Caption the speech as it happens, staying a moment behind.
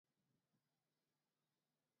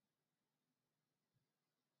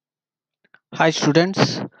Hi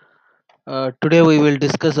students, today we will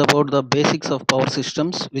discuss about the basics of power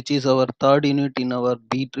systems, which is our third unit in our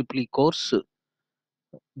BEEE course,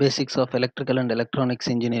 Basics of Electrical and Electronics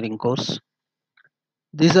Engineering course.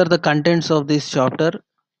 These are the contents of this chapter.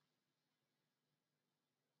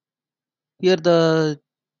 Here the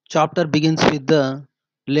chapter begins with the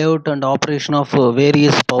layout and operation of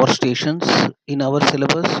various power stations. In our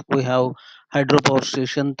syllabus, we have hydropower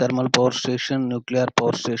station, thermal power station, nuclear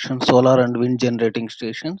power station, solar and wind generating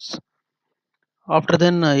stations. After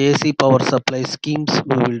then, AC power supply schemes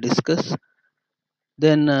we will discuss.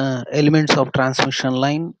 Then elements of transmission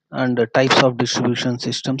line and types of distribution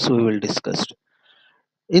systems we will discuss.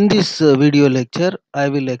 In this video lecture, I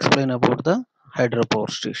will explain about the hydropower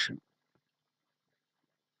station.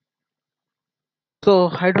 So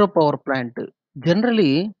hydropower plant,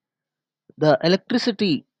 generally the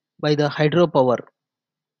electricity by the hydropower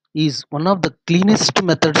is one of the cleanest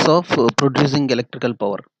methods of producing electrical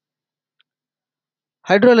power.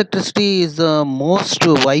 Hydroelectricity is the most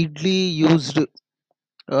widely used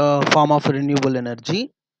form of renewable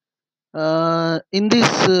energy. In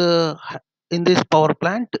this power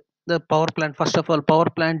plant, the power plant, first of all,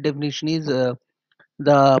 power plant definition is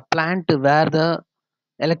the plant where the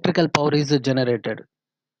electrical power is generated.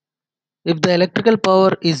 If the electrical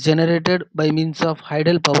power is generated by means of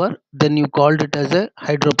hydel power, then you called it as a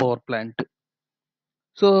hydropower plant.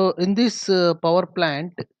 So in this power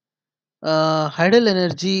plant, hydel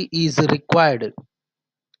energy is required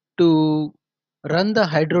to run the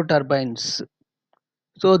hydro turbines.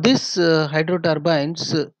 So this hydro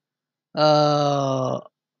turbines are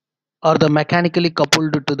the mechanically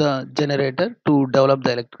coupled to the generator to develop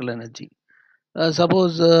the electrical energy.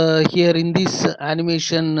 Suppose here in this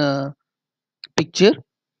animation picture,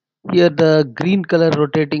 here the green color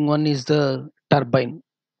rotating one is the turbine.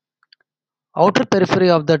 Outer periphery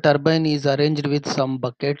of the turbine is arranged with some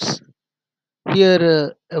buckets.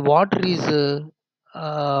 Here water is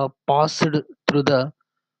passed through the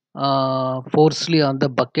forcefully on the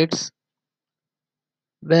buckets.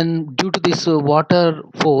 When due to this water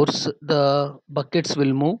force, the buckets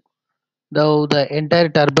will move. Now the entire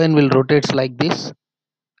turbine will rotate like this.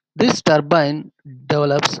 This turbine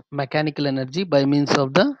develops mechanical energy by means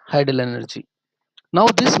of the hydel energy. Now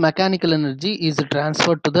this mechanical energy is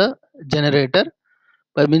transferred to the generator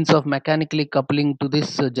by means of mechanically coupling to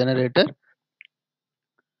this generator.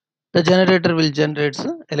 The generator will generate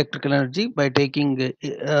electrical energy by taking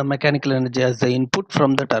mechanical energy as the input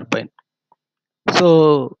from the turbine.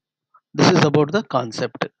 So this is about the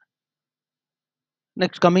concept.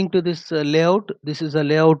 Next, coming to this layout, this is a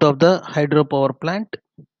layout of the hydropower plant.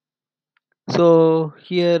 So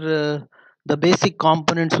here the basic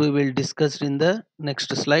components we will discuss in the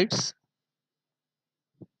next slides.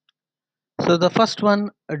 So the first one,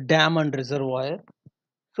 a dam and reservoir.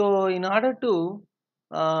 So in order to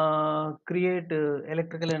create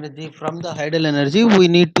electrical energy from the hydel energy, we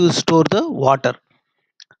need to store the water.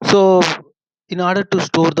 So in order to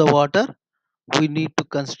store the water, we need to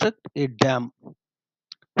construct a dam.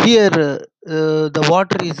 Here the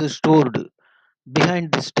water is stored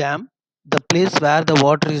behind this dam. The place where the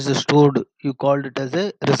water is stored, you called it as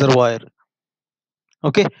a reservoir.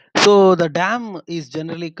 Okay, so the dam is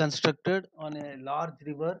generally constructed on a large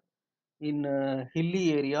river in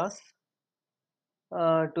hilly areas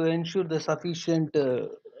to ensure the sufficient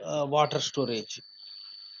water storage.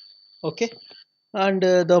 Okay, and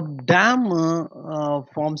the dam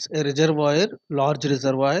forms a reservoir, large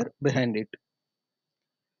reservoir behind it.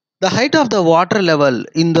 The height of the water level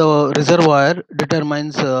in the reservoir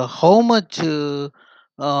determines how much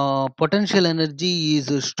potential energy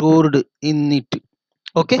is stored in it.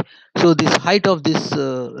 Okay, so this height of this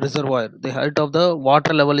reservoir, the height of the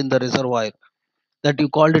water level in the reservoir, that you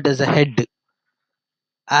called it as a head.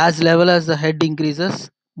 As level as the head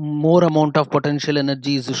increases, more amount of potential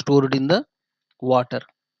energy is stored in the water.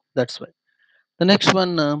 That's why. The next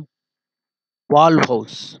one, valve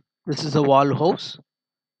house. This is a valve house.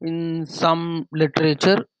 In some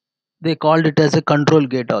literature, they called it as a control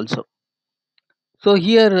gate also. So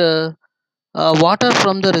here, water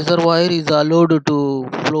from the reservoir is allowed to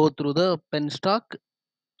flow through the penstock.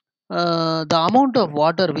 The amount of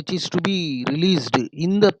water which is to be released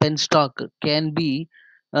in the penstock can be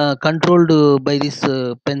controlled by this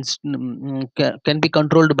can be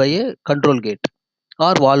controlled by a control gate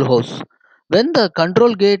or valve house. When the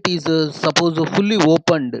control gate is suppose fully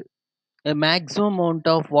opened, a maximum amount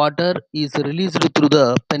of water is released through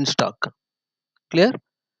the penstock. Clear?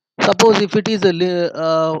 Suppose if it is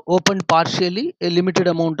opened partially, a limited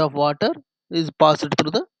amount of water is passed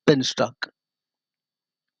through the penstock.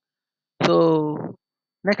 So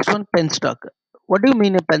Next one, penstock. What do you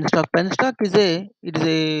mean a penstock? Penstock is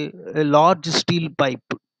a large steel pipe.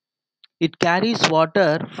 It carries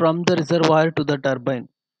water from the reservoir to the turbine,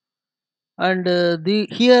 and the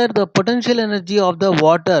here the potential energy of the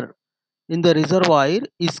water in the reservoir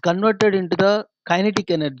is converted into the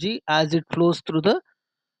kinetic energy as it flows through the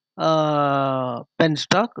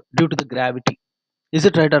penstock due to the gravity. Is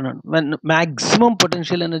it right or not? When maximum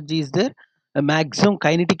potential energy is there, a maximum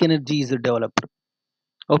kinetic energy is developed.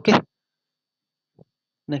 Okay.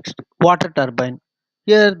 Next, water turbine.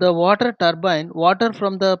 Here, the water turbine, water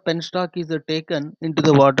from the penstock is taken into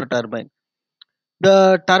the water turbine.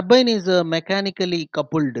 The turbine is mechanically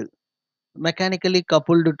coupled to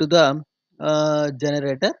the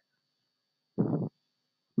generator,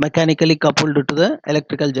 mechanically coupled to the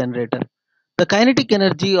electrical generator. The kinetic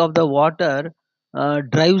energy of the water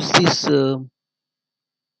drives the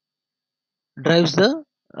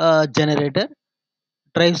generator,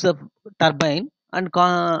 drives the turbine,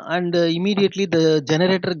 and immediately the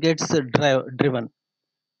generator gets driven.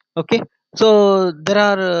 Okay, so there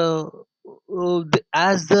are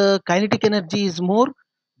as the kinetic energy is more,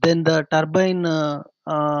 then the turbine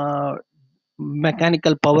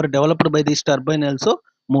mechanical power developed by this turbine also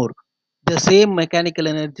more. The same mechanical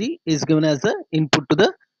energy is given as the input to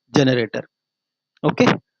the generator. Okay,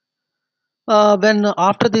 when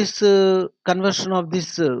after this conversion of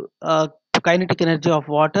this kinetic energy of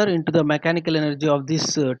water into the mechanical energy of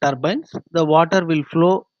these turbines, the water will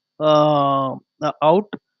flow out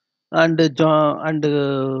and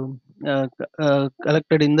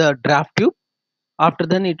collected in the draft tube. After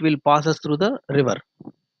then it will passes through the river.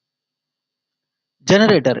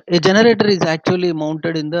 Generator, a generator is actually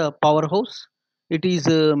mounted in the powerhouse. It is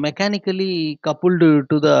mechanically coupled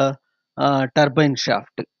to the turbine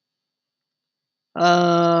shaft.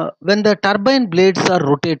 When the turbine blades are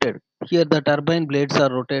rotated, here the turbine blades are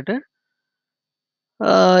rotated,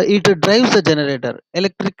 it drives the generator.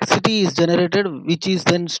 Electricity is generated, which is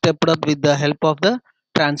then stepped up with the help of the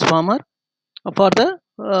transformer for the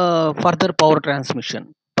further power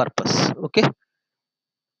transmission purpose. Okay.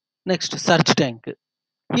 Next, surge tank.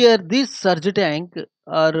 Here these surge tank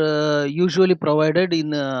are usually provided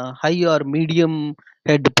in high or medium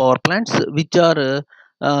head power plants which are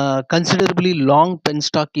considerably long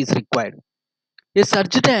penstock is required. A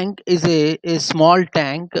surge tank is a small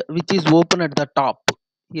tank which is open at the top.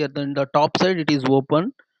 Here then the top side it is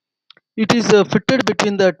open. It is fitted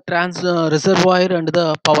between the reservoir and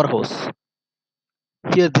the powerhouse.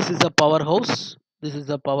 Here this is a powerhouse. This is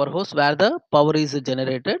a powerhouse where the power is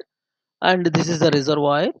generated, and this is the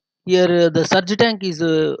reservoir. Here the surge tank is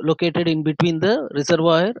located in between the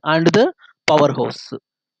reservoir and the powerhouse.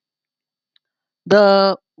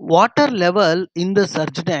 The water level in the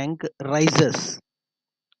surge tank rises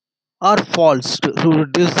or falls to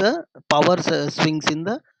reduce the power swings in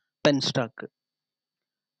the penstock.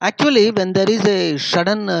 Actually, when there is a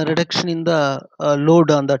sudden reduction in the load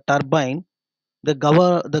on the turbine, the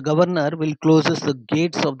governor will closes the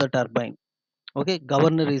gates of the turbine. Okay,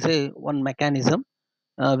 governor is a one mechanism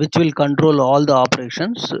which will control all the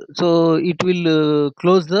operations. So it will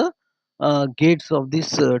close the gates of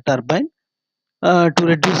this turbine to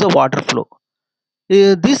reduce the water flow.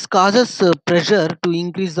 This causes pressure to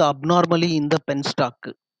increase abnormally in the penstock.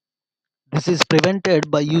 This is prevented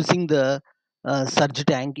by using the surge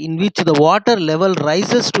tank, in which the water level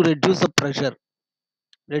rises to reduces the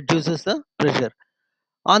pressure.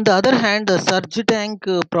 On the other hand, the surge tank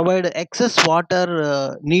provide excess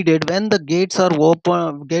water needed when the gates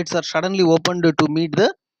are suddenly opened to meet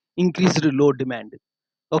the increased load demand.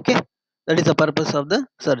 Okay, that is the purpose of the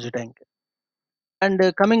surge tank. And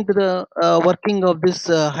coming to the working of this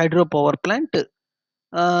hydropower plant,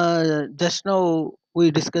 just now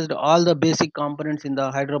we discussed all the basic components in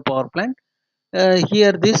the hydropower plant.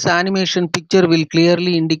 Here, this animation picture will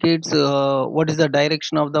clearly indicates what is the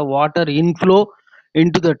direction of the water inflow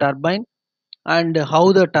into the turbine, and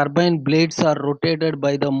how the turbine blades are rotated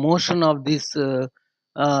by the motion of this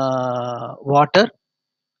water,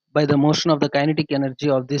 by the motion of the kinetic energy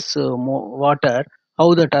of this water,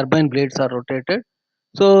 how the turbine blades are rotated.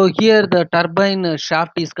 So here the turbine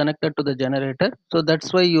shaft is connected to the generator, so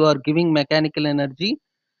that's why you are giving mechanical energy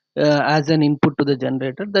as an input to the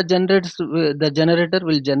generator. The generator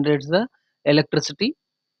will generate the electricity.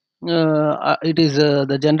 It is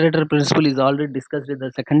the generator principle is already discussed in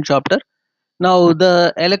the second chapter. Now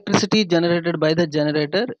the electricity generated by the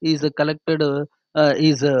generator is collected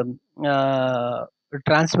is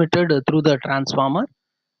transmitted through the transformer,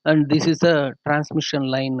 and this is a transmission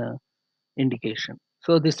line indication.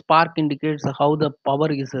 So this spark indicates how the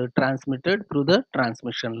power is transmitted through the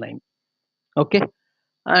transmission line. Okay.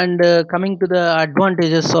 And coming to the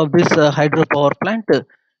advantages of this hydropower plant,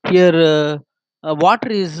 here water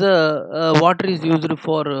is used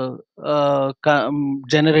for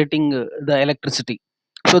generating the electricity.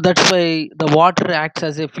 So that's why the water acts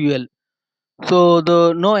as a fuel. So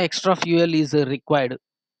the no extra fuel is required.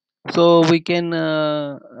 So we can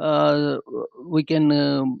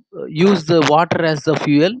use the water as the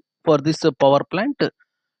fuel for this power plant.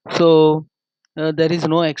 So there is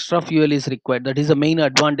no extra fuel is required. That is the main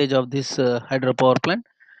advantage of this hydropower plant.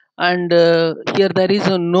 And here there is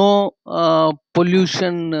no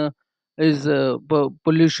pollution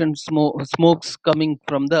pollution smokes coming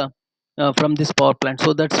from this power plant.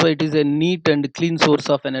 So that's why it is a neat and clean source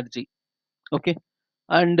of energy. Okay.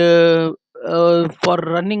 And for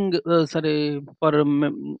running sorry for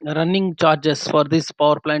running charges for this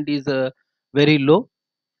power plant is very low,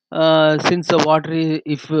 since the water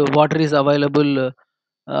if water is available,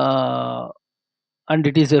 uh, and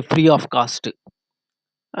it is free of cost.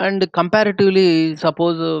 And comparatively,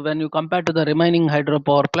 suppose when you compare to the remaining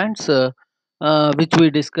hydropower plants, which we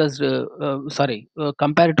discussed,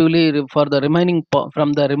 comparatively for the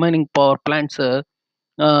from the remaining power plants,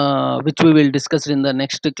 which we will discuss in the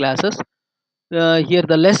next classes. Here,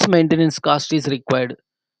 the less maintenance cost is required,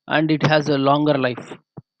 and it has a longer life.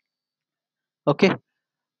 Okay.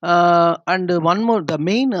 And one more, the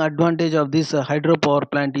main advantage of this hydropower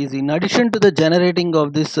plant is, in addition to the generating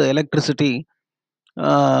of this electricity,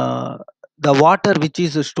 uh, the water which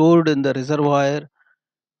is stored in the reservoir.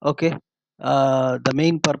 Okay. The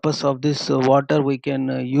main purpose of this water we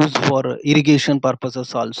can use for irrigation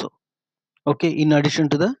purposes also. Okay. In addition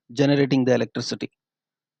to the generating the electricity.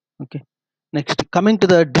 Okay. Next, coming to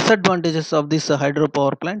the disadvantages of this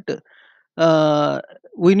hydropower plant, uh,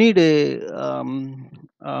 we need a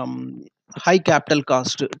high capital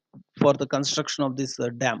cost for the construction of this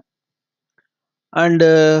dam, and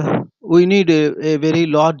we need a very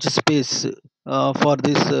large space for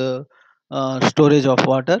this storage of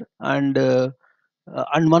water. And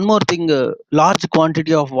one more thing, large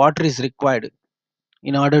quantity of water is required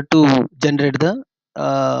in order to generate the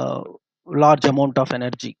uh, large amount of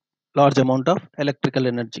energy, large amount of electrical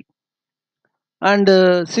energy. And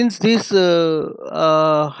since these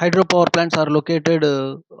hydropower plants are located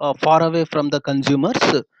far away from the consumers,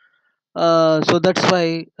 so that's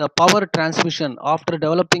why power transmission, after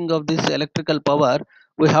developing of this electrical power,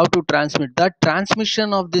 we have to transmit. That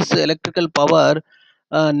transmission of this electrical power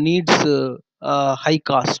needs high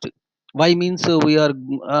cost. Why means we will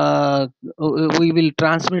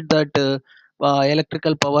transmit that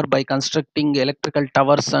electrical power by constructing electrical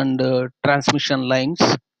towers and transmission lines.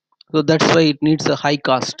 So that's why it needs a high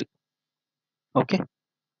cost. Okay.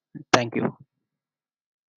 Thank you.